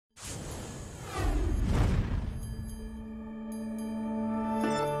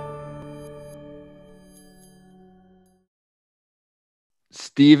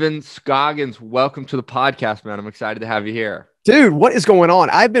Steven Scoggins, welcome to the podcast, man. I'm excited to have you here. Dude, what is going on?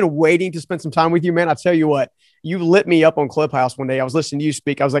 I've been waiting to spend some time with you, man. I tell you what, you lit me up on Clubhouse one day. I was listening to you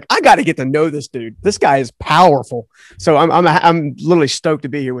speak. I was like, I got to get to know this dude. This guy is powerful. So I'm literally stoked to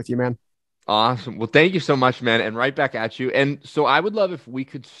be here with you, man. Awesome. Well, thank you so much, man. And right back at you. And so I would love if we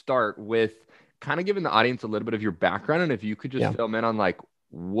could start with kind of giving the audience a little bit of your background. And if you could just fill in on like,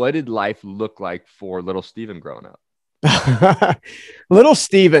 what did life look like for little Steven growing up? Little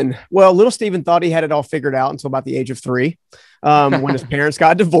Steven thought he had it all figured out until about the age of 3, when his parents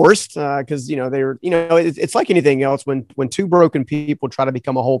got divorced. Cause they were, it's like anything else when two broken people try to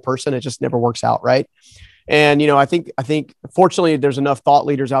become a whole person, it just never works out. Right. And, I think fortunately there's enough thought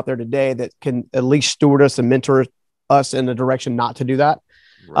leaders out there today that can at least steward us and mentor us in the direction not to do that.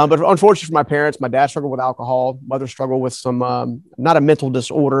 Right. But unfortunately for my parents, my dad struggled with alcohol, mother struggled with some, not a mental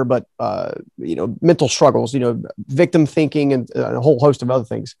disorder, but, mental struggles, victim thinking and a whole host of other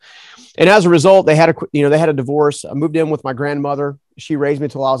things. And as a result, they had a divorce. I moved in with my grandmother. She raised me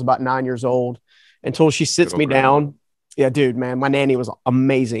till I was about 9 years old until she sits me down. Yeah, dude, man, my nanny was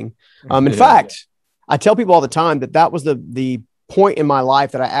amazing. In fact, I tell people all the time that was the point in my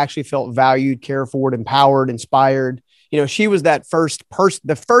life that I actually felt valued, cared for, empowered, inspired. She was the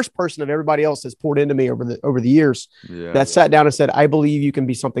first person of everybody else that's poured into me over the years that sat down and said, I believe you can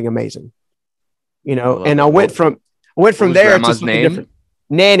be something amazing, and I went from there to something different.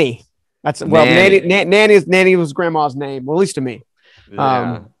 Nanny. Nanny was grandma's name. Well, at least to me.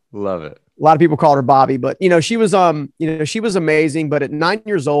 Yeah, love it. A lot of people called her Bobby, but she was amazing. But at 9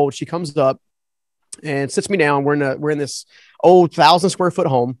 years old, she comes up and sits me down. We're in this old 1,000 square foot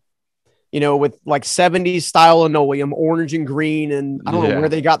home, with like 70s style linoleum, orange and green. And I don't know where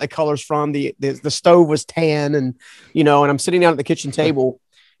they got the colors from. The stove was tan and I'm sitting down at the kitchen table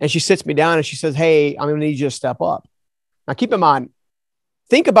and she sits me down and she says, hey, I'm going to need you to step up. Now keep in mind,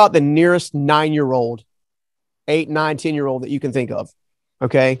 think about the nearest 9-year-old, 8, 9, 10-year-old that you can think of.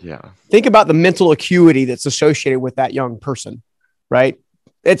 Okay. Yeah. Think about the mental acuity that's associated with that young person, right?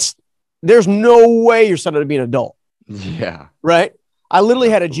 There's no way you're set up to be an adult. Yeah. Right. I literally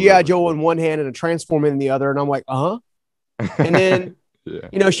had a G.I. Joe in one hand and a Transformer in the other. And I'm like, And then,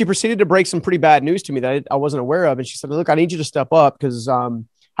 she proceeded to break some pretty bad news to me that I wasn't aware of. And she said, look, I need you to step up because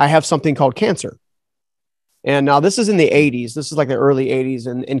I have something called cancer. And now this is in the 80s. This is like the early 80s.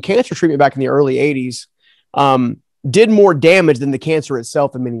 And cancer treatment back in the early 80s did more damage than the cancer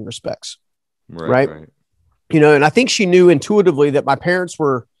itself in many respects. Right. And I think she knew intuitively that my parents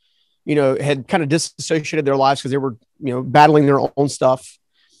were, had kind of disassociated their lives because they were, battling their own stuff.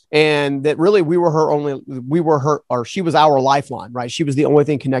 And that really she was our lifeline, right? She was the only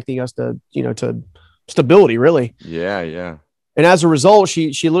thing connecting us to stability, really. Yeah. Yeah. And as a result,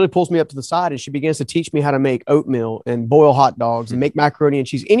 she literally pulls me up to the side and she begins to teach me how to make oatmeal and boil hot dogs and make macaroni and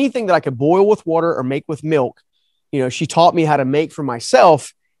cheese, anything that I could boil with water or make with milk. She taught me how to make for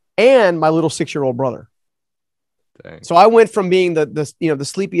myself and my little 6-year-old brother. Dang. So I went from being the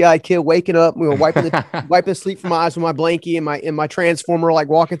sleepy-eyed kid waking up, wiping the sleep from my eyes with my blankie and my Transformer, like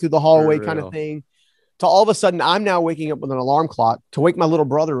walking through the hallway kind of thing, to all of a sudden I'm now waking up with an alarm clock to wake my little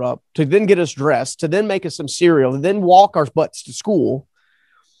brother up, to then get us dressed, to then make us some cereal, to then walk our butts to school.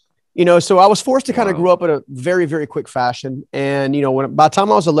 So I was forced to kind of grow up in a very, very quick fashion. And, by the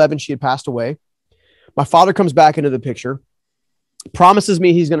time I was 11, she had passed away. My father comes back into the picture, promises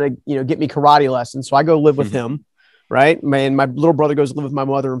me he's going to, get me karate lessons. So I go live with him. Right. Man, my little brother goes to live with my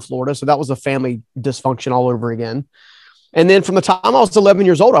mother in Florida. So that was a family dysfunction all over again. And then from the time I was 11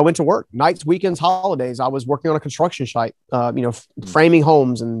 years old, I went to work nights, weekends, holidays. I was working on a construction site, framing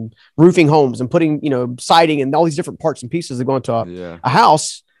homes and roofing homes and putting, siding and all these different parts and pieces that go into a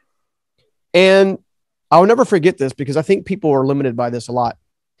house. And I'll never forget this because I think people are limited by this a lot.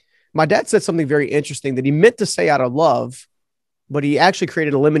 My dad said something very interesting that he meant to say out of love, but he actually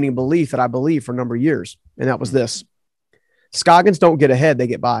created a limiting belief that I believed for a number of years. And that was this: Scoggins don't get ahead, they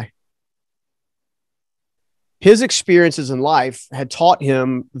get by. His experiences in life had taught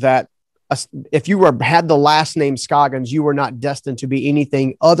him that if you had the last name Scoggins, you were not destined to be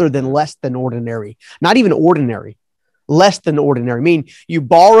anything other than less than ordinary. Not even ordinary, less than ordinary. I mean, you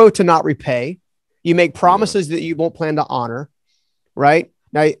borrow to not repay. You make promises that you won't plan to honor, right?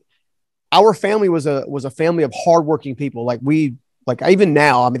 Now, our family was a family of hardworking people. Even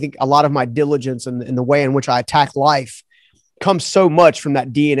now, I think a lot of my diligence and the way in which I attack life comes so much from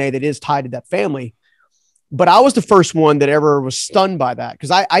that DNA that is tied to that family. But I was the first one that ever was stunned by that. Because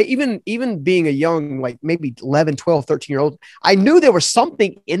I even being a young, like maybe 11, 12, 13-year-old, I knew there was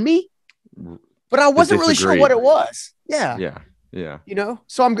something in me, but I wasn't really sure what it was. Yeah. Yeah.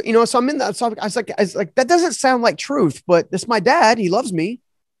 So I'm in that. So I was like, that doesn't sound like truth, but this is my dad. He loves me.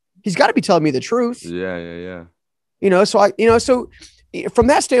 He's got to be telling me the truth. Yeah. Yeah. Yeah. So from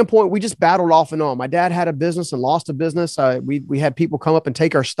that standpoint, we just battled off and on. My dad had a business and lost a business. We had people come up and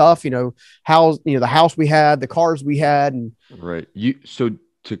take our stuff, the house we had, the cars we had. And right. So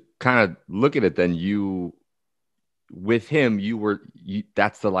to kind of look at it, then with him,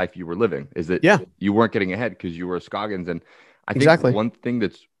 that's the life you were living, is that you weren't getting ahead because you were a Scoggins. And I think one thing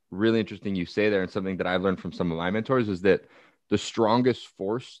that's really interesting you say there, and something that I've learned from some of my mentors, is that the strongest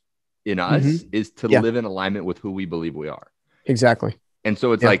force in us is to live in alignment with who we believe we are. Exactly. And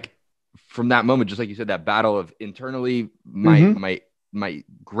so it's like, from that moment, just like you said, that battle of internally, my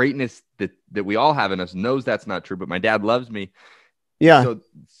greatness that we all have in us knows that's not true, but my dad loves me. Yeah.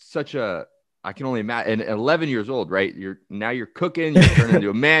 So I can only imagine. And 11 years old, right? You're cooking, you're turning into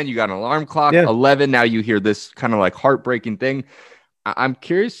a man, you got an alarm clock. 11. Now you hear this kind of like heartbreaking thing. I'm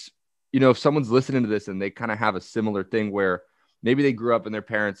curious, if someone's listening to this and they kind of have a similar thing where maybe they grew up and their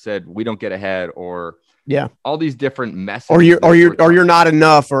parents said, we don't get ahead, or all these different messages, or you're not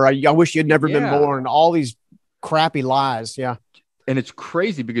enough, or I wish you'd never been born. All these crappy lies. Yeah. And it's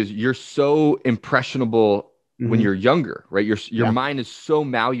crazy because you're so impressionable when you're younger, right? Your mind is so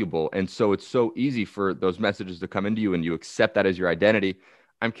malleable. And so it's so easy for those messages to come into you and you accept that as your identity.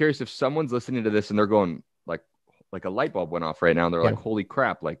 I'm curious if someone's listening to this and they're going like a light bulb went off right now. And they're like, holy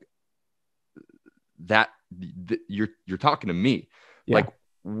crap, like that, you're talking to me. Like,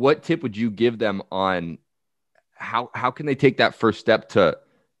 what tip would you give them on how can they take that first step to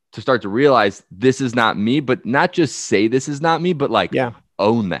start to realize this is not me, but not just say this is not me, but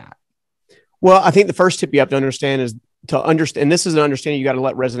own that? Well, I think the first tip you have to understand is and this is an understanding you got to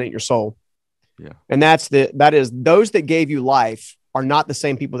let resonate in your soul. Yeah. And that is those that gave you life are not the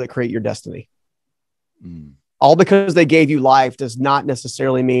same people that create your destiny. All because they gave you life does not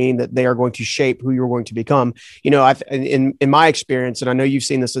necessarily mean that they are going to shape who you're going to become. In my experience, and I know you've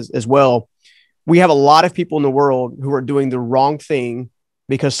seen this as well, we have a lot of people in the world who are doing the wrong thing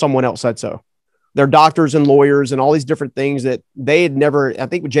because someone else said so. They're doctors and lawyers and all these different things that they had never. I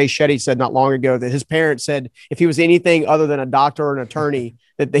think Jay Shetty said not long ago that his parents said if he was anything other than a doctor or an attorney,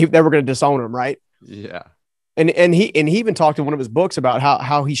 that they were going to disown him. Right. Yeah. And he even talked in one of his books about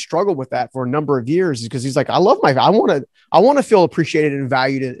how he struggled with that for a number of years, because he's like, I want to feel appreciated and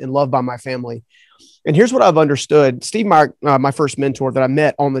valued and loved by my family. And here's what I've understood. Steve Mark, my first mentor that I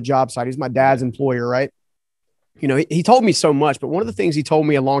met on the job site, he's my dad's employer, right? He told me so much, but one of the things he told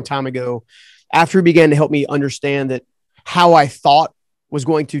me a long time ago, after he began to help me understand that how I thought was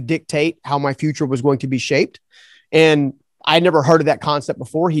going to dictate how my future was going to be shaped. And I never heard of that concept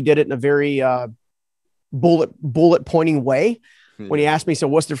before. He did it in a very bullet pointing way. When he asked me, so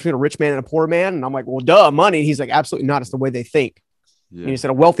what's the difference between a rich man and a poor man? And I'm like, well, duh, money. He's like, absolutely not. It's the way they think. Yeah. And he said,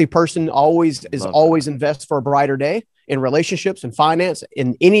 a wealthy person always invests for a brighter day in relationships and finance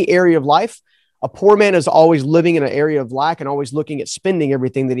in any area of life. A poor man is always living in an area of lack and always looking at spending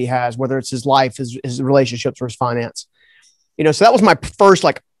everything that he has, whether it's his life, his relationships, or his finance. So that was my first,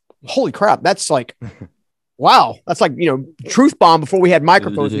 like, holy crap. That's like, wow. That's like, truth bomb before we had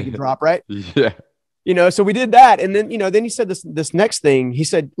microphones we could drop, right? Yeah. So we did that. And then, then he said this next thing. He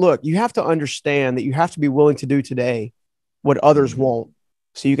said, look, you have to understand that you have to be willing to do today what others won't,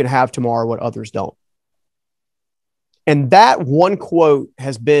 so you can have tomorrow what others don't. And that one quote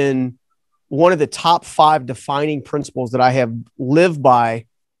has been one of the top 5 defining principles that I have lived by,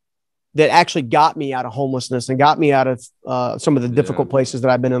 that actually got me out of homelessness and got me out of some of the difficult places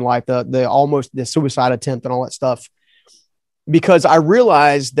that I've been in life, the suicide attempt and all that stuff, because I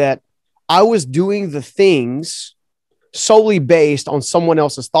realized that I was doing the things solely based on someone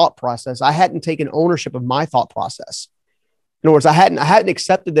else's thought process. I hadn't taken ownership of my thought process. In other words, I hadn't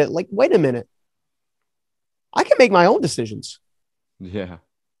accepted that, like, wait a minute, I can make my own decisions. Yeah.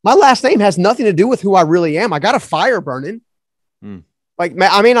 My last name has nothing to do with who I really am. I got a fire burning. Like,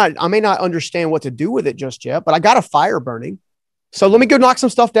 I may not understand what to do with it just yet, but I got a fire burning. So let me go knock some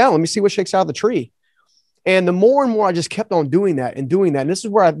stuff down. Let me see what shakes out of the tree. And the more and more I just kept on doing that. And this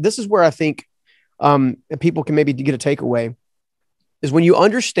is where I think people can maybe get a takeaway, is when you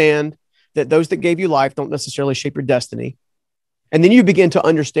understand that those that gave you life don't necessarily shape your destiny. And then you begin to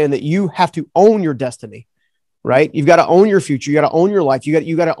understand that you have to own your destiny, right? You've got to own your future. You got to own your life.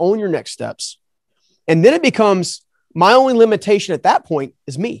 You got to own your next steps. And then it becomes, my only limitation at that point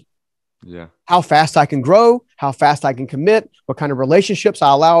is me. Yeah. How fast I can grow, how fast I can commit, what kind of relationships I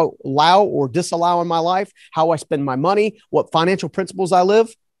allow or disallow in my life, how I spend my money, what financial principles I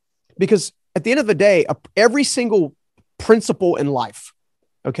live. Because at the end of the day, every single principle in life,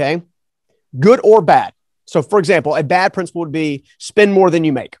 okay, good or bad, So for example, a bad principle would be spend more than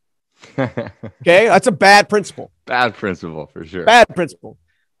you make. Okay. That's a bad principle. Bad principle for sure. Bad principle.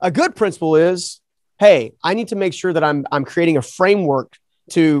 A good principle is, hey, I need to make sure that I'm creating a framework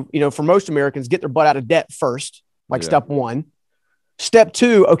to, for most Americans, get their butt out of debt first, like step one. Step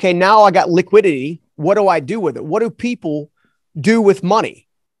two, okay, now I got liquidity. What do I do with it? What do people do with money?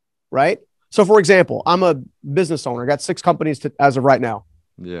 Right? So for example, I'm a business owner. I got 6 companies as of right now.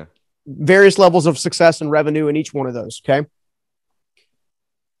 Yeah. Various levels of success and revenue in each one of those. Okay.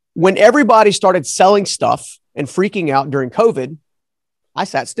 When everybody started selling stuff and freaking out during COVID, I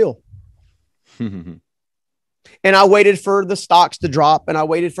sat still. And I waited for the stocks to drop, and I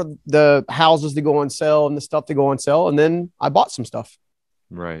waited for the houses to go on sale and the stuff to go on sale. And then I bought some stuff.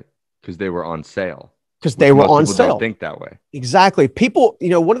 Right. Because they were on sale. Because they were on sale. Don't think that way. Exactly. People,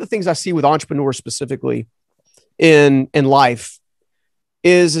 one of the things I see with entrepreneurs specifically in life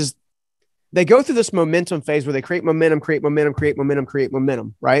is they go through this momentum phase where they create momentum,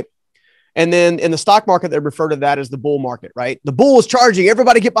 right? And then in the stock market, they refer to that as the bull market, right? The bull is charging.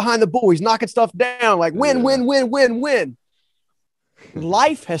 Everybody get behind the bull. He's knocking stuff down, like win.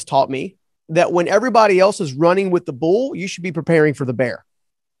 Life has taught me that when everybody else is running with the bull, you should be preparing for the bear.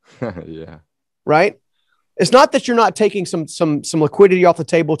 Yeah. Right? It's not that you're not taking some liquidity off the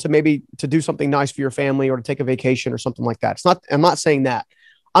table to do something nice for your family or to take a vacation or something like that. I'm not saying that.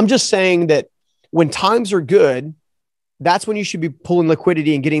 I'm just saying that when times are good, that's when you should be pulling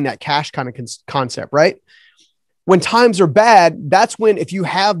liquidity and getting that cash kind of concept, right? When times are bad, that's when, if you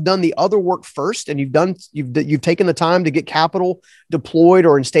have done the other work first and you've taken the time to get capital deployed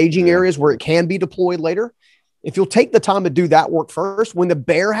or in staging areas where it can be deployed later, if you'll take the time to do that work first, when the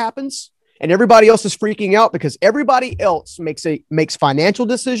bear happens and everybody else is freaking out because everybody else makes financial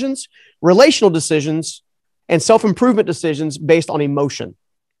decisions, relational decisions, and self-improvement decisions based on emotion.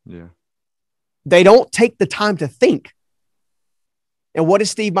 Yeah. They don't take the time to think. And what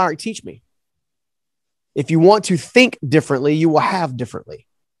does Steve Myrick teach me? If you want to think differently, you will have differently.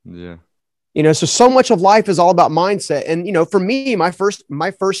 Yeah. So much of life is all about mindset. And, for me, my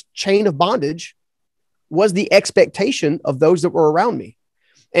first chain of bondage was the expectation of those that were around me.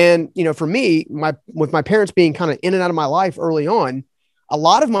 And, for me, with my parents being kind of in and out of my life early on, a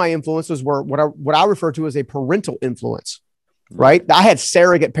lot of my influences were what I refer to as a parental influence, right? I had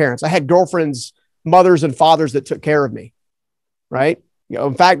surrogate parents. I had girlfriends, mothers and fathers that took care of me. Right.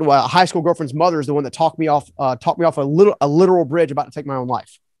 In fact, a high school girlfriend's mother is the one that talked me off a literal bridge about to take my own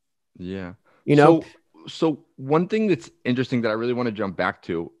life. Yeah. So one thing that's interesting that I really want to jump back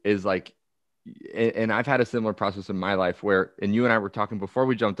to is like, and I've had a similar process in my life where, and you and I were talking before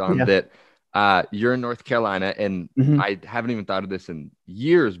we jumped on that you're in North Carolina, and I haven't even thought of this in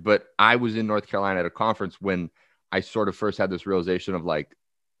years, but I was in North Carolina at a conference when I sort of first had this realization of like,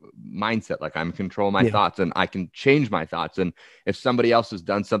 mindset, like I'm in control of my thoughts and I can change my thoughts. And if somebody else has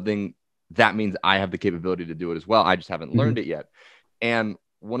done something, that means I have the capability to do it as well. I just haven't learned it yet. And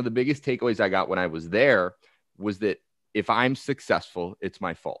one of the biggest takeaways I got when I was there was that if I'm successful, it's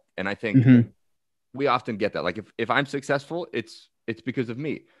my fault. And I think we often get that. Like if I'm successful, it's because of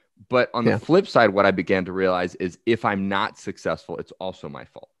me. But on the flip side, what I began to realize is if I'm not successful, it's also my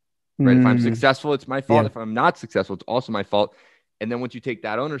fault. Right? If I'm successful, it's my fault. If I'm not successful, it's also my fault. And then once you take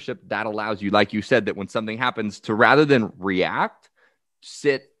that ownership, that allows you, like you said, that when something happens, to rather than react,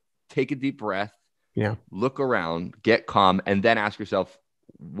 sit, take a deep breath, look around, get calm, and then ask yourself,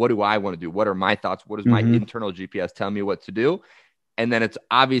 what do I want to do? What are my thoughts? What does my internal GPS tell me what to do? And then it's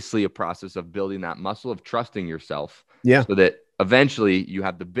obviously a process of building that muscle of trusting yourself so that eventually you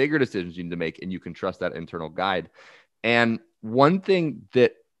have the bigger decisions you need to make and you can trust that internal guide. And one thing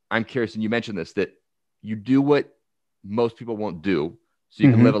that I'm curious, and you mentioned this, that you do what most people won't do, so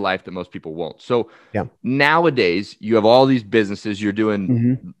you can live a life that most people won't. So nowadays you have all these businesses, you're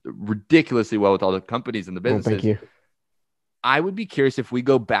doing ridiculously well with all the companies and the businesses. Thank you. I would be curious if we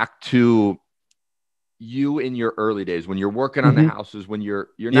go back to you in your early days when you're working on the houses, when you're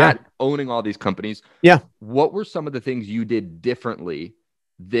not owning all these companies. What were some of the things you did differently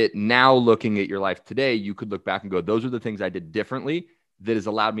that now, looking at your life today, you could look back and go, those are the things I did differently that has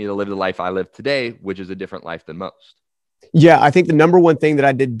allowed me to live the life I live today, which is a different life than most? Yeah, I think the number one thing that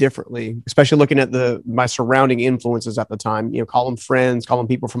I did differently, especially looking at my surrounding influences at the time, call them friends, call them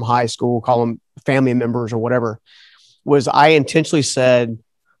people from high school, call them family members or whatever, was I intentionally said,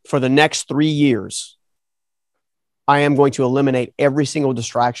 for the next 3 years, I am going to eliminate every single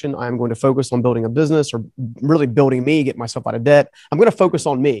distraction. I am going to focus on building a business or really building me, get myself out of debt. I'm going to focus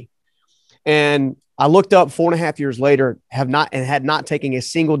on me. And I looked up 4.5 years later, had not taken a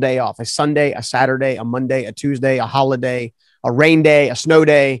single day off, a Sunday, a Saturday, a Monday, a Tuesday, a holiday, a rain day, a snow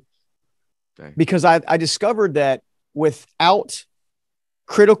day. because I discovered that without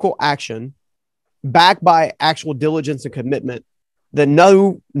critical action backed by actual diligence and commitment, that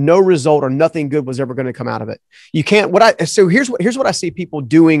no result or nothing good was ever going to come out of it. You can't, so here's what I see people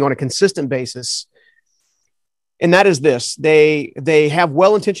doing on a consistent basis. And that is this: they have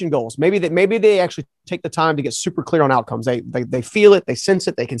well-intentioned goals. Maybe they actually take the time to get super clear on outcomes. They feel it, they sense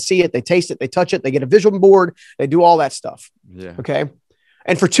it, they can see it, they taste it, they touch it, they get a visual board, they do all that stuff. Yeah. Okay.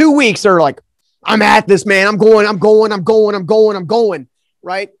 And for 2 weeks, they're like, I'm at this, man. I'm going.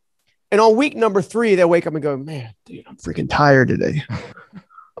 Right. And on week number 3, they wake up and go, man, dude, I'm freaking tired today.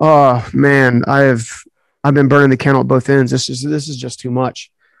 Oh man, I've been burning the candle at both ends. This is just too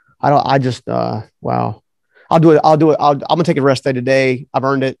much. Wow. I'll do it. I'm gonna take a rest day today. I've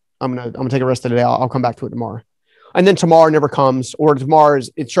earned it. I'm gonna take a rest day today. I'll come back to it tomorrow. And then tomorrow never comes, or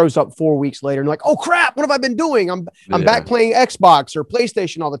it shows up 4 weeks later and like, oh crap, what have I been doing? I'm back playing Xbox or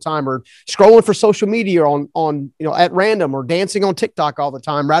PlayStation all the time, or scrolling for social media on at random, or dancing on TikTok all the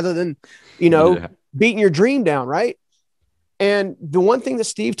time rather than, beating your dream down. Right. And the one thing that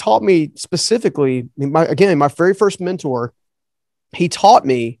Steve taught me specifically, my very first mentor, he taught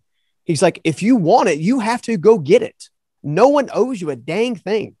me, he's like, if you want it, you have to go get it. No one owes you a dang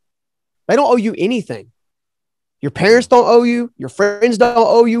thing. They don't owe you anything. Your parents don't owe you. Your friends don't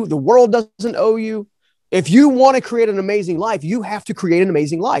owe you. The world doesn't owe you. If you want to create an amazing life, you have to create an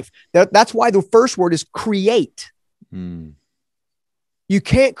amazing life. That's why the first word is create. You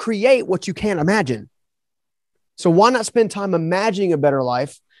can't create what you can't imagine. So why not spend time imagining a better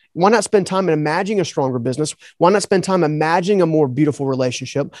life? Why not spend time imagining a stronger business? Why not spend time imagining a more beautiful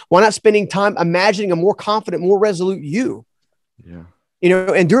relationship? Why not spending time imagining a more confident, more resolute you? Yeah.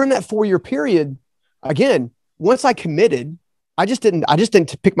 And during that 4-year period, again, once I committed, I just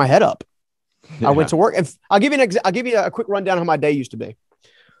didn't pick my head up. Yeah. I went to work, and I'll give you a quick rundown of how my day used to be.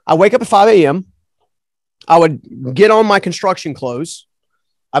 I wake up at 5 a.m. I would get on my construction clothes.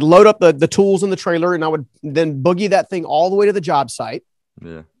 I'd load up the tools in the trailer, and I would then boogie that thing all the way to the job site.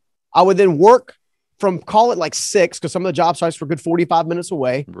 Yeah. I would then work from, call it like 6, because some of the job sites were good 45 minutes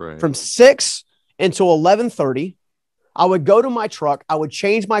away. Right. From 6 until 11:30. I would go to my truck. I would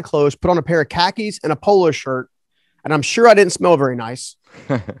change my clothes, put on a pair of khakis and a polo shirt. And I'm sure I didn't smell very nice.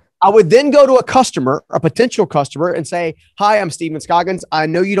 I would then go to a potential customer, and say, hi, I'm Steven Scoggins. I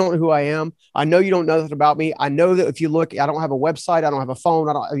know you don't know who I am. I know you don't know nothing about me. I know that if you look, I don't have a website. I don't have a phone.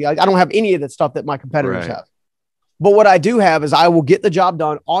 I don't have any of that stuff that my competitors have. But what I do have is I will get the job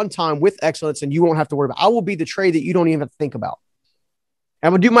done on time with excellence, and you won't have to worry about it. I will be the trade that you don't even have to think about. And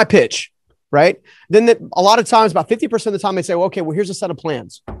I'm going to do my pitch, right? Then a lot of times, about 50% of the time, they say, well, okay, well, here's a set of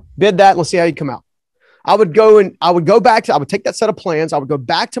plans. Bid that, and let's see how you come out. I would take that set of plans. I would go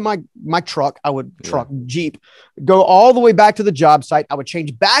back to my truck. Jeep, go all the way back to the job site. I would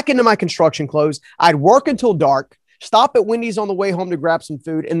change back into my construction clothes. I'd work until dark, stop at Wendy's on the way home to grab some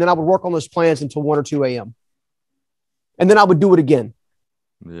food. And then I would work on those plans until 1 or 2 a.m. And then I would do it again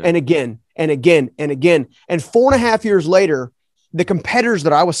and again and again and again. And 4.5 years later, the competitors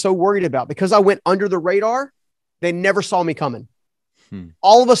that I was so worried about, because I went under the radar, they never saw me coming.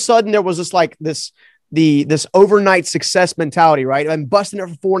 All of a sudden there was this overnight success mentality, right? I'm busting it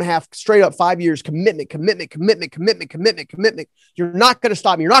for 4.5 straight up 5 years. Commitment. You're not going to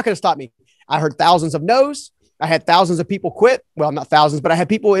stop me. You're not going to stop me. I heard thousands of no's. I had thousands of people quit. Well, not thousands, but I had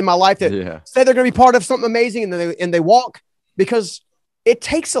people in my life that say they're going to be part of something amazing, and they walk, because it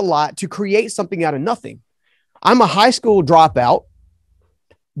takes a lot to create something out of nothing. I'm a high school dropout,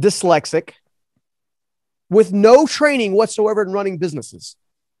 dyslexic, with no training whatsoever in running businesses.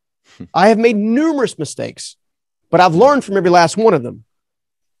 I have made numerous mistakes, but I've learned from every last one of them.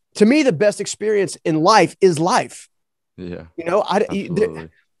 To me, the best experience in life is life. Yeah.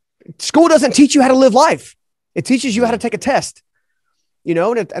 School doesn't teach you how to live life. It teaches you how to take a test, and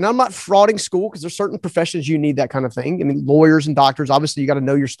I'm not frauding school, because there's certain professions you need that kind of thing. I mean, lawyers and doctors, obviously you got to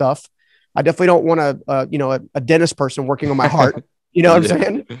know your stuff. I definitely don't want a dentist person working on my heart. You know what I'm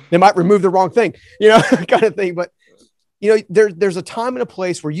saying? They might remove the wrong thing, kind of thing. But, there's a time and a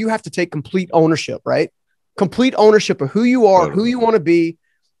place where you have to take complete ownership, right? Complete ownership of who you are, who you want to be.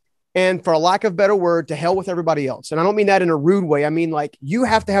 And for a lack of a better word, to hell with everybody else. And I don't mean that in a rude way. I mean, like, you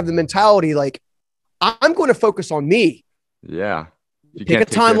have to have the mentality, like, I'm going to focus on me. Yeah. Pick a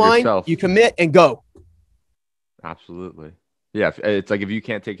timeline, you commit, and go. Absolutely. Yeah. It's like, if you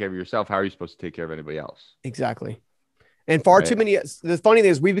can't take care of yourself, how are you supposed to take care of anybody else? Exactly. And far too many, the funny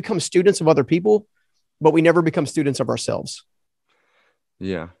thing is, we become students of other people, but we never become students of ourselves.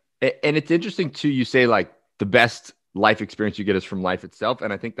 Yeah. And it's interesting too, you say like the best life experience you get is from life itself.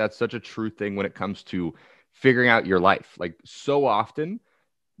 And I think that's such a true thing when it comes to figuring out your life. Like, so often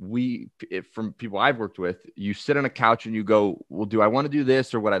from people I've worked with, you sit on a couch and you go, well, do I want to do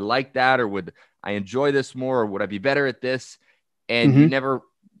this, or would I like that, or would I enjoy this more, or would I be better at this? And you never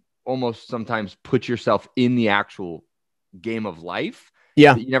almost sometimes put yourself in the actual game of life.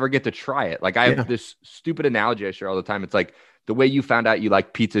 Yeah. You never get to try it. Like I have this stupid analogy I share all the time. It's like the way you found out you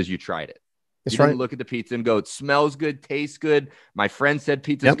like pizzas, you tried it. That's you didn't look at the pizza and go, it smells good, tastes good. My friend said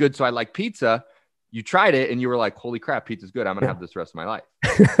pizza's good, so I like pizza. You tried it and you were like, holy crap, pizza's good. I'm going to have this the rest of my life.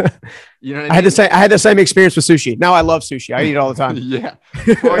 You know what I mean? I had the same experience with sushi. Now I love sushi. I eat it all the time. Yeah.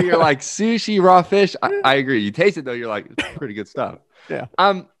 Or you're like sushi, raw fish. I agree. You taste it though. You're like, it's pretty good stuff. Yeah.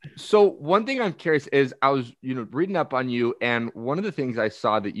 So one thing I'm curious is I was, reading up on you, and one of the things I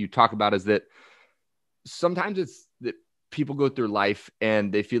saw that you talk about is that sometimes it's that people go through life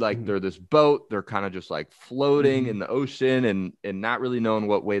and they feel like they're this boat. They're kind of just like floating in the ocean and not really knowing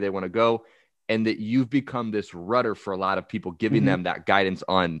what way they want to go. And that you've become this rudder for a lot of people, giving them that guidance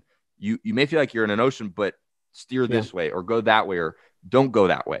on you may feel like you're in an ocean, but steer this way or go that way, or don't go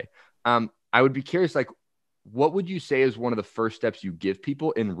that way. I would be curious, like, what would you say is one of the first steps you give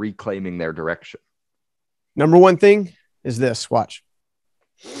people in reclaiming their direction? Number one thing is this. Watch.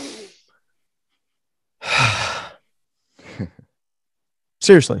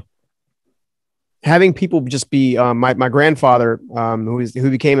 Seriously. Having people just be my grandfather, who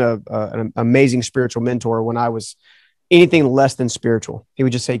became an amazing spiritual mentor when I was anything less than spiritual. He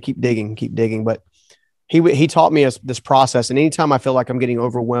would just say, keep digging. But he taught me this process. And anytime I feel like I'm getting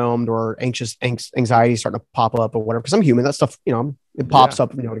overwhelmed or anxiety starting to pop up or whatever, because I'm human, that stuff, it pops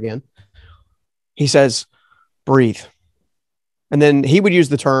up, again. He says, breathe. And then he would use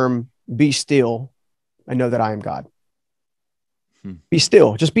the term, be still and know that I am God. Be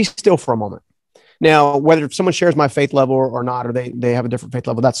still. Just be still for a moment. Now, whether someone shares my faith level or not, or they have a different faith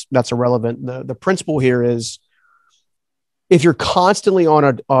level, that's irrelevant. The principle here is, if you're constantly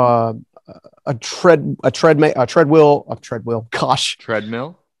on a treadmill,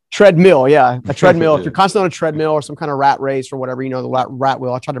 yeah, a treadmill. If you're constantly on a treadmill or some kind of rat race or whatever, the rat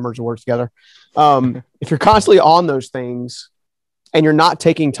wheel. I try to merge the words together. If you're constantly on those things and you're not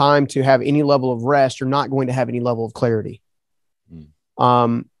taking time to have any level of rest, you're not going to have any level of clarity.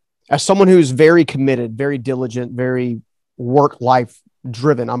 As someone who's very committed, very diligent, very work-life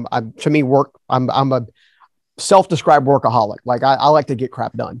driven, I'm a self-described workaholic. Like I like to get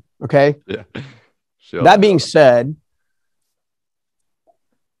crap done. Okay. Yeah. Sure. That being said,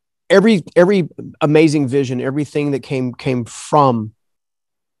 every amazing vision, everything that came from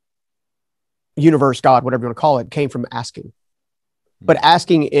universe, God, whatever you want to call it, came from asking. But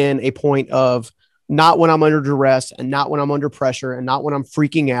asking in a point of, not when I'm under duress and not when I'm under pressure and not when I'm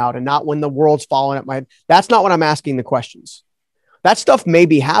freaking out and not when the world's falling at my head. That's not when I'm asking the questions. That stuff may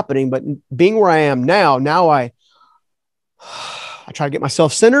be happening, but being where I am now I try to get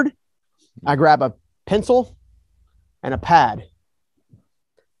myself centered. I grab a pencil and a pad.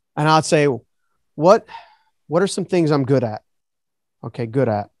 And I'd say, what are some things I'm good at? Okay, good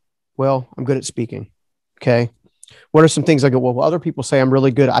at. Well, I'm good at speaking. Okay. What are some things I go, well, other people say I'm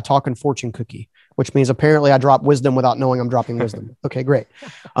really good at talking fortune cookie, which means apparently I drop wisdom without knowing I'm dropping wisdom. Okay, great.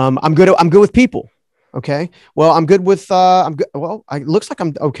 I'm good with people. Okay. Well, I'm good with, it looks like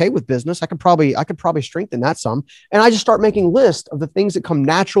I'm okay with business. I could probably strengthen that some. And I just start making lists of the things that come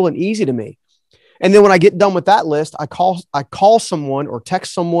natural and easy to me. And then when I get done with that list, I call someone or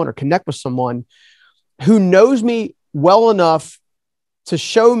text someone or connect with someone who knows me well enough to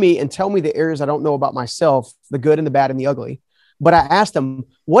show me and tell me the areas I don't know about myself, the good and the bad and the ugly. But I asked them,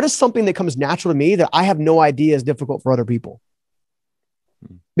 what is something that comes natural to me that I have no idea is difficult for other people?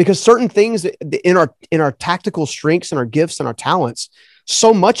 Because certain things in our tactical strengths and our gifts and our talents,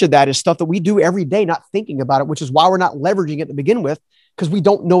 so much of that is stuff that we do every day, not thinking about it, which is why we're not leveraging it to begin with, because we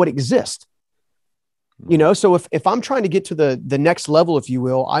don't know it exists. So if I'm trying to get to the next level, if you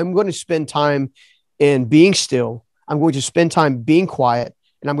will, I'm going to spend time in being still. I'm going to spend time being quiet,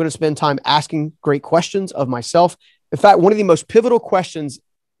 and I'm going to spend time asking great questions of myself. In fact, one of the most pivotal questions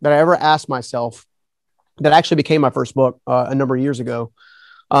that I ever asked myself that actually became my first book a number of years ago.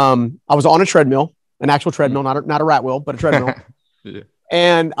 I was on a treadmill, an actual treadmill, not a rat wheel, but a treadmill. Yeah.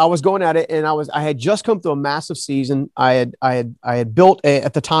 And I was going at it, and I had just come through a massive season. I had built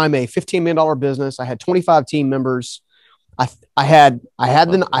at the time a $15 million business. I had 25 team members. I had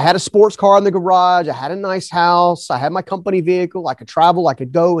a sports car in the garage. I had a nice house. I had my company vehicle. I could travel. I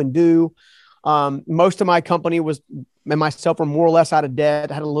could go and do. Most of my company and myself were more or less out of debt.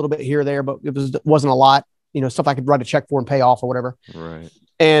 I had a little bit here or there, but it wasn't a lot. Stuff I could write a check for and pay off or whatever. Right.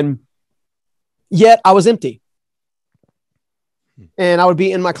 And yet I was empty. And I would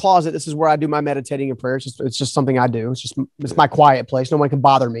be in my closet. This is where I do my meditating and prayer. It's just something I do. It's my quiet place. No one can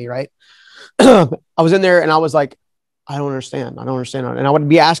bother me. Right. I was in there and I was like, I don't understand. I don't understand. And I would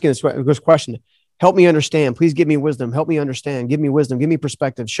be asking this question. Help me understand. Please give me wisdom. Help me understand. Give me wisdom. Give me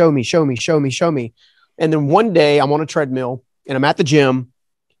perspective. Show me, show me, show me, show me. And then one day I'm on a treadmill and I'm at the gym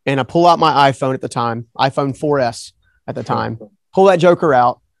and I pull out my iPhone at the time, iPhone 4S at the time, pull that joker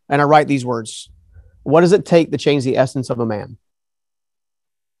out and I write these words. What does it take to change the essence of a man?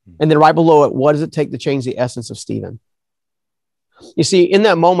 And then right below it, what does it take to change the essence of Stephen? You see, in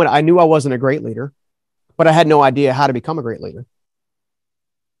that moment, I knew I wasn't a great leader, but I had no idea how to become a great leader.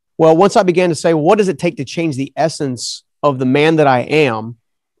 Well, once I began to say, what does it take to change the essence of the man that I am?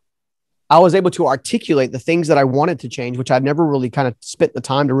 I was able to articulate the things that I wanted to change, which I'd never really kind of spent the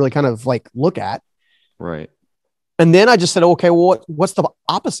time to really kind of like look at. Right. And then I just said, okay, well, what's the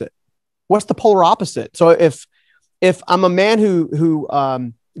opposite? What's the polar opposite? So if I'm a man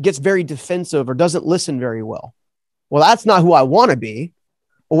who gets very defensive or doesn't listen very well, well, that's not who I want to be.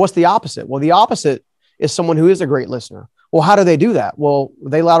 Well, what's the opposite? Well, the opposite is someone who is a great listener. Well, how do they do that? Well,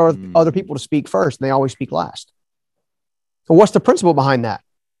 they allow other people to speak first and they always speak last. So what's the principle behind that?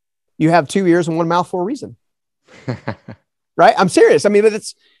 You have 2 ears and 1 mouth for a reason. Right? I'm serious. I mean,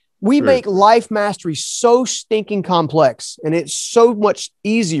 but we make life mastery so stinking complex and it's so much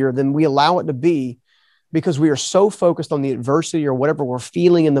easier than we allow it to be because we are so focused on the adversity or whatever we're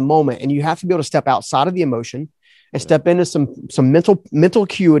feeling in the moment. And you have to be able to step outside of the emotion and step into some mental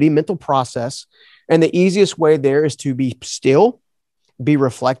acuity, mental process. And the easiest way there is to be still, be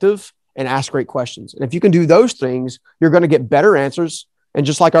reflective, and ask great questions. And if you can do those things, you're going to get better answers. And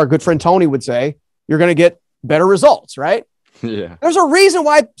just like our good friend Tony would say, you're going to get better results, right? Yeah. There's a reason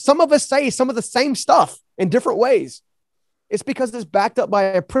why some of us say some of the same stuff in different ways. It's because it's backed up by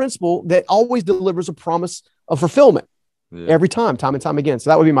a principle that always delivers a promise of fulfillment every time and time again. So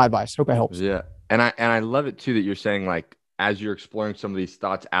that would be my advice. Hope it helps. Yeah. And I love it too, that you're saying, like, as you're exploring some of these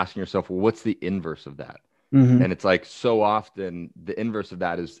thoughts, asking yourself, well, what's the inverse of that? Mm-hmm. And it's like, so often the inverse of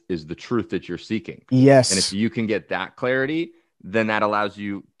that is the truth that you're seeking. Yes. And if you can get that clarity, then that allows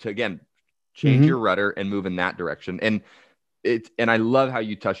you to, again, change your rudder and move in that direction. And I love how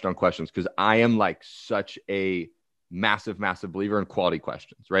you touched on questions, because I am like such a massive believer in quality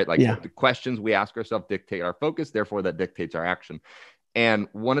questions, right? Like the questions we ask ourselves dictate our focus. Therefore, that dictates our action. And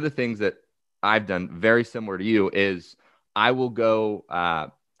one of the things that I've done very similar to you is I will go,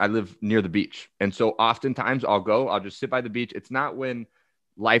 I live near the beach. And so oftentimes I'll just sit by the beach. It's not when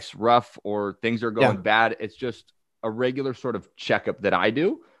life's rough or things are going bad. It's just a regular sort of checkup that I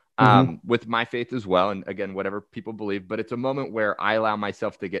do with my faith as well. And again, whatever people believe, but it's a moment where I allow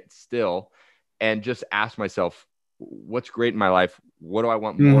myself to get still and just ask myself, what's great in my life? What do I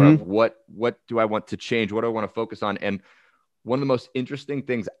want more of? What do I want to change? What do I want to focus on? And one of the most interesting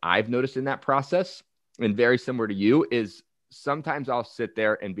things I've noticed in that process, and very similar to you, is sometimes I'll sit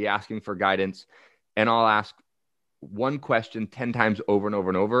there and be asking for guidance, and I'll ask one question 10 times over and over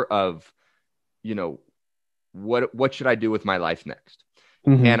and over of, what should I do with my life next?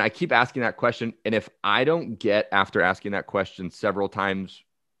 And I keep asking that question. And if I don't get, after asking that question several times,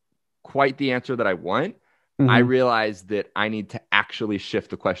 quite the answer that I want, I realize that I need to actually shift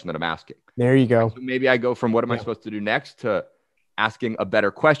the question that I'm asking. There you go. So maybe I go from what am I supposed to do next to asking a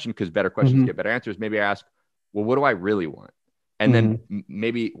better question, because better questions get better answers. Maybe I ask, well, what do I really want? And then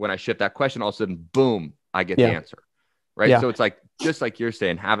maybe when I shift that question, all of a sudden, boom, I get the answer. Right. Yeah. So it's like, just like you're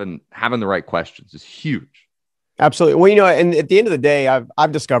saying, having the right questions is huge. Absolutely. Well, and at the end of the day,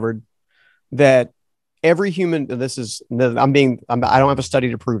 I've discovered that every human, I don't have a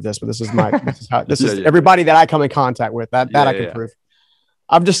study to prove this, but this is everybody that I come in contact with that I can prove.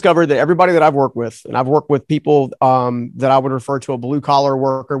 I've discovered that everybody that I've worked with, and I've worked with people that I would refer to a blue collar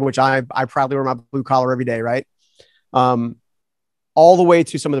worker, which I proudly wear my blue collar every day. Right. All the way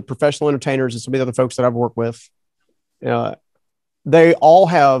to some of the professional entertainers and some of the other folks that I've worked with. They all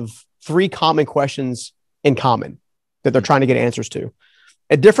have 3 common questions in common that they're trying to get answers to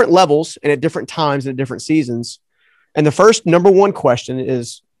at different levels and at different times and at different seasons. And the first number 1 question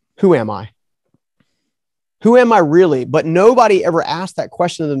is, who am I? Who am I really? But nobody ever asked that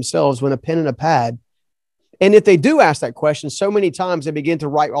question to themselves with a pen and a pad. And if they do ask that question, so many times they begin to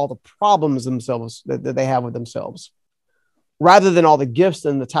write all the problems themselves that they have with themselves, rather than all the gifts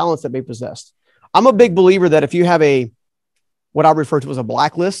and the talents that they possess. I'm a big believer that if you have what I refer to as a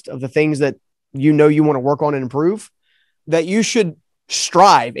blacklist of the things that you want to work on and improve, that you should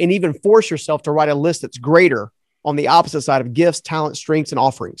strive and even force yourself to write a list that's greater on the opposite side of gifts, talents, strengths, and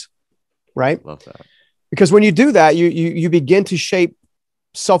offerings. Right? Love that. Because when you do that, you begin to shape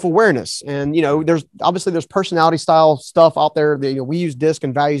self-awareness. And, there's personality style stuff out there that, we use DISC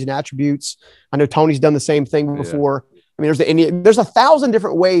and values and attributes. I know Tony's done the same thing before. I mean, there's 1,000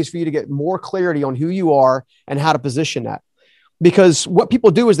 different ways for you to get more clarity on who you are and how to position that. Because what people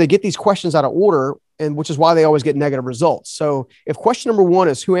do is they get these questions out of order, and which is why they always get negative results. So if question number 1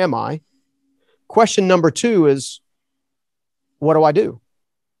 is, who am I? Question number 2 is, what do I do?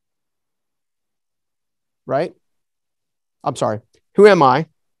 Right? I'm sorry. Who am I?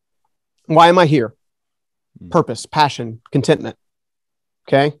 Why am I here? Purpose, passion, contentment.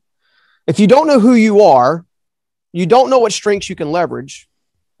 Okay. If you don't know who you are, you don't know what strengths you can leverage,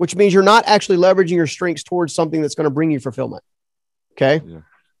 which means you're not actually leveraging your strengths towards something that's going to bring you fulfillment. Okay. Yeah.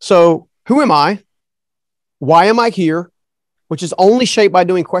 So who am I? Why am I here? Which is only shaped by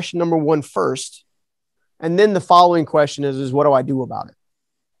doing question number 1 first. And then the following question is what do I do about it?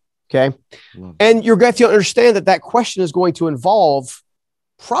 Okay. And you're going to understand that question is going to involve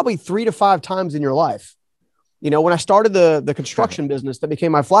probably 3 to 5 times in your life. When I started the construction business that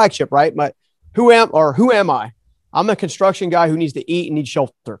became my flagship, right? Who am I? I'm a construction guy who needs to eat and needs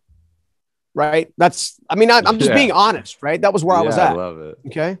shelter. Right. I'm just being honest, right? That was where I was at. I love it.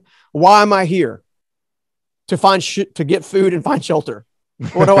 Okay. Why am I here? To get food and find shelter.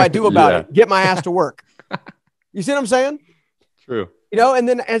 What do I do about it? Get my ass to work. You see what I'm saying? True. And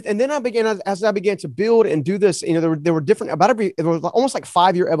then I began, as I began to build and do this, there were different, it was almost like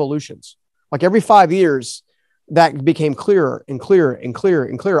 5-year evolutions. Like every 5 years that became clearer and clearer and clearer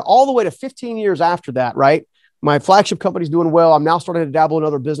and clearer, all the way to 15 years after that, right? My flagship company's doing well. I'm now starting to dabble in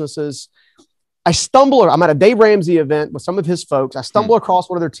other businesses. I'm at a Dave Ramsey event with some of his folks. I stumble across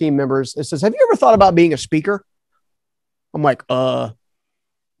one of their team members. It says, have you ever thought about being a speaker? I'm like,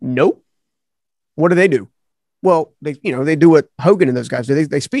 nope. What do they do? Well, they do what Hogan and those guys do.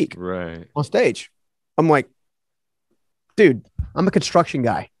 They speak on stage. I'm like, dude, I'm a construction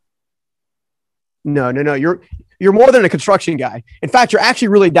guy. No. You're more than a construction guy. In fact, you're actually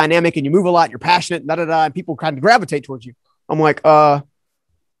really dynamic and you move a lot. You're passionate, and people kind of gravitate towards you. I'm like,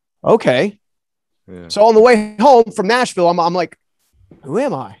 okay. Yeah. So on the way home from Nashville, I'm like, who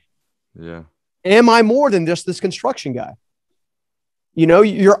am I? Yeah. Am I more than just this construction guy?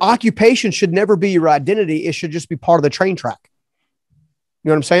 Your occupation should never be your identity. It should just be part of the train track. You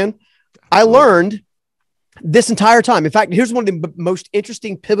know what I'm saying? I learned this entire time. In fact, here's one of the most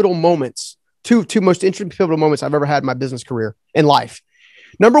interesting pivotal moments, two most interesting pivotal moments I've ever had in my business career in life.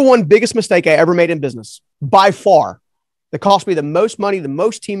 Number 1, biggest mistake I ever made in business by far. That cost me the most money, the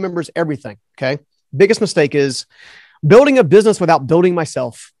most team members, everything. Okay. Biggest mistake is building a business without building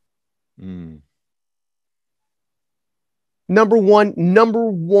myself. Number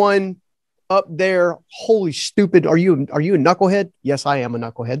one up there. Holy stupid. Are you a knucklehead? Yes, I am a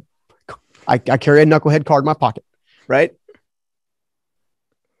knucklehead. I carry a knucklehead card in my pocket, right?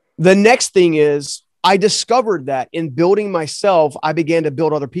 The next thing is I discovered that in building myself, I began to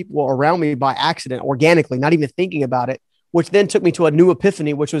build other people around me by accident, organically, not even thinking about it, which then took me to a new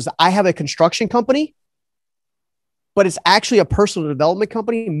epiphany, which was I have a construction company, but it's actually a personal development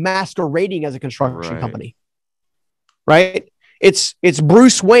company masquerading as a construction company. Right? It's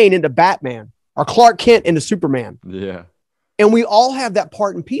Bruce Wayne into Batman or Clark Kent into Superman. Yeah. And we all have that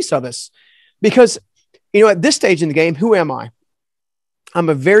part and piece of us because, at this stage in the game, who am I? I'm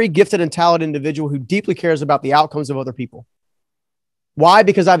a very gifted and talented individual who deeply cares about the outcomes of other people. Why?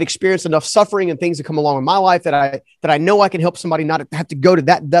 Because I've experienced enough suffering and things that come along in my life that I know I can help somebody not have to go to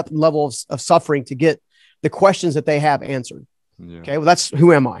that depth level of suffering to get the questions that they have answered. Yeah. Okay. Well, that's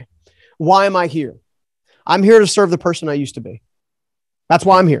who am I? Why am I here? I'm here to serve the person I used to be. That's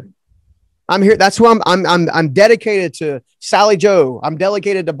why I'm here. I'm here. That's who I'm dedicated to Sally Joe. I'm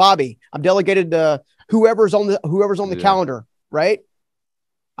dedicated to Bobby. I'm dedicated to whoever's on the calendar, right?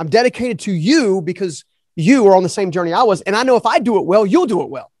 I'm dedicated to you because you are on the same journey I was. And I know if I do it well, you'll do it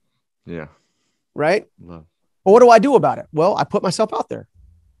well. Yeah. Right. Well, what do I do about it? Well, I put myself out there.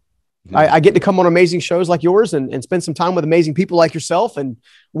 Yeah. I get to come on amazing shows like yours and spend some time with amazing people like yourself and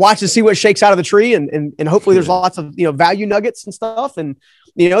watch and see what shakes out of the tree. And hopefully there's lots of, value nuggets and stuff. And,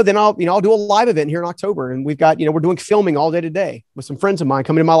 then I'll do a live event here in October. And we've got, we're doing filming all day today with some friends of mine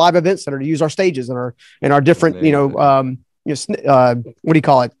coming to my live event center to use our stages and our different, what do you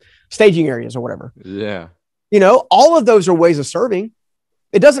call it? Staging areas or whatever. Yeah. All of those are ways of serving.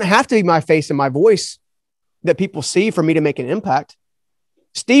 It doesn't have to be my face and my voice that people see for me to make an impact.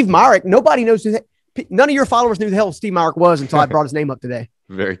 Steve Myrick, nobody knows none of your followers knew who the hell Steve Myrick was until I brought his name up today.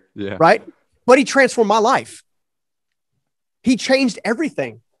 Right. But he transformed my life. He changed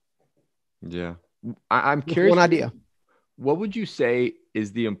everything. Yeah. I'm curious. One idea. What would you say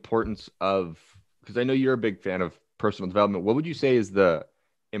is the importance of, because I know you're a big fan of personal development. What would you say is the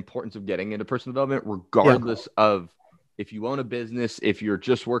importance of getting into personal development, regardless of if you own a business, if you're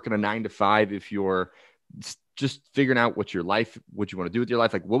just working a 9 to 5, if you're just figuring out what you want to do with your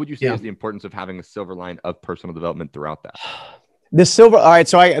life. Like, what would you say is the importance of having a silver line of personal development throughout that? All right.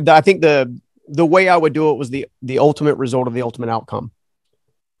 So I think the way I would do it was the ultimate result of the ultimate outcome.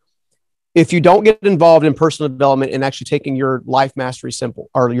 If you don't get involved in personal development and actually taking your life mastery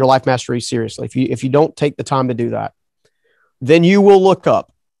seriously, if you don't take the time to do that, then you will look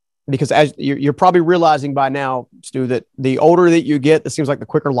up, because as you're probably realizing by now, Stu, that the older that you get, it seems like the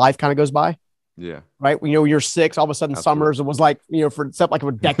quicker life kind of goes by. Yeah. Right. When you're 6, all of a sudden summers, it was like, for except like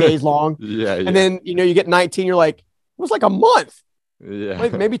decades long. Yeah. And then, you get 19, you're like, it was like a month. Yeah.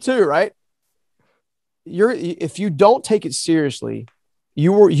 Maybe 2, right? If you don't take it seriously,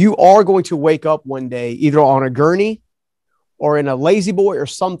 you are going to wake up one day, either on a gurney or in a lazy boy or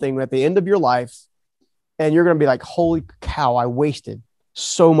something at the end of your life. And you're going to be like, holy cow, I wasted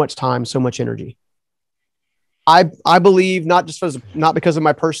so much time, so much energy. I believe not because of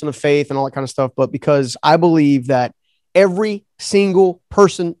my person of faith and all that kind of stuff, but because I believe that every single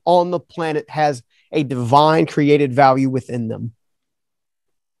person on the planet has a divine created value within them.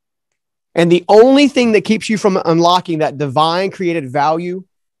 And the only thing that keeps you from unlocking that divine created value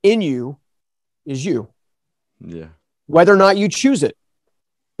in you is you. Yeah. Whether or not you choose it.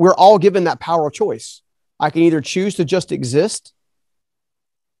 We're all given that power of choice. I can either choose to just exist,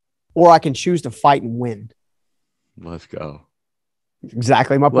 or I can choose to fight and win. Let's go.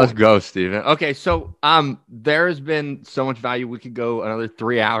 Exactly my point. Let's go, Steven. Okay, so there has been so much value. We could go another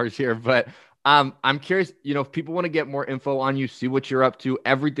 3 hours here, but I'm curious, if people want to get more info on you, see what you're up to,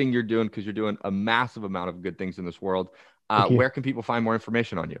 everything you're doing, because you're doing a massive amount of good things in this world. Where can people find more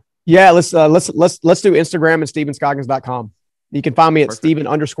information on you? Yeah, let's do Instagram and StevenScoggins.com. You can find me at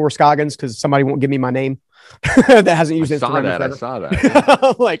Steven_Scoggins, because somebody won't give me my name that hasn't used Instagram. I saw that.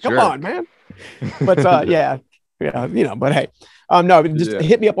 I'm like, come on, man. But but hey, no, just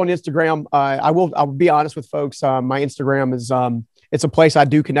hit me up on Instagram. I'll be honest with folks. My Instagram is, it's a place I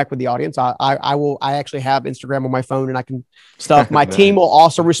do connect with the audience. I actually have Instagram on my phone, and I can stuff. My team will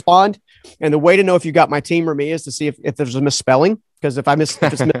also respond. And the way to know if you got my team or me is to see if there's a misspelling, because if it's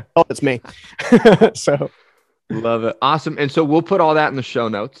misspelled, it's me. So love it. Awesome. And so we'll put all that in the show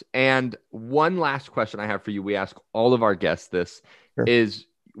notes. And one last question I have for you, we ask all of our guests this, is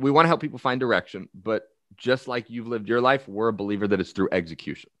we want to help people find direction, but just like you've lived your life, we're a believer that it's through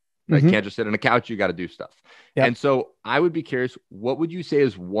execution. Right? Can't just sit on a couch. You got to do stuff. Yep. And so I would be curious, what would you say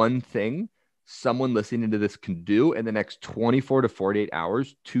is one thing someone listening to this can do in the next 24 to 48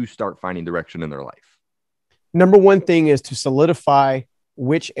 hours to start finding direction in their life? Number one thing is to solidify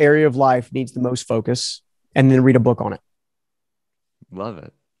which area of life needs the most focus, and then read a book on it. Love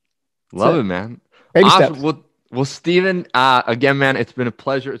it. Love it, man. Baby steps. Well, Steven, again, man, it's been a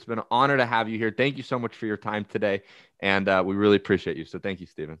pleasure. It's been an honor to have you here. Thank you so much for your time today. And we really appreciate you. So thank you,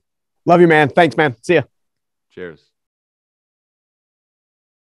 Steven. Love you, man. Thanks, man. See ya. Cheers.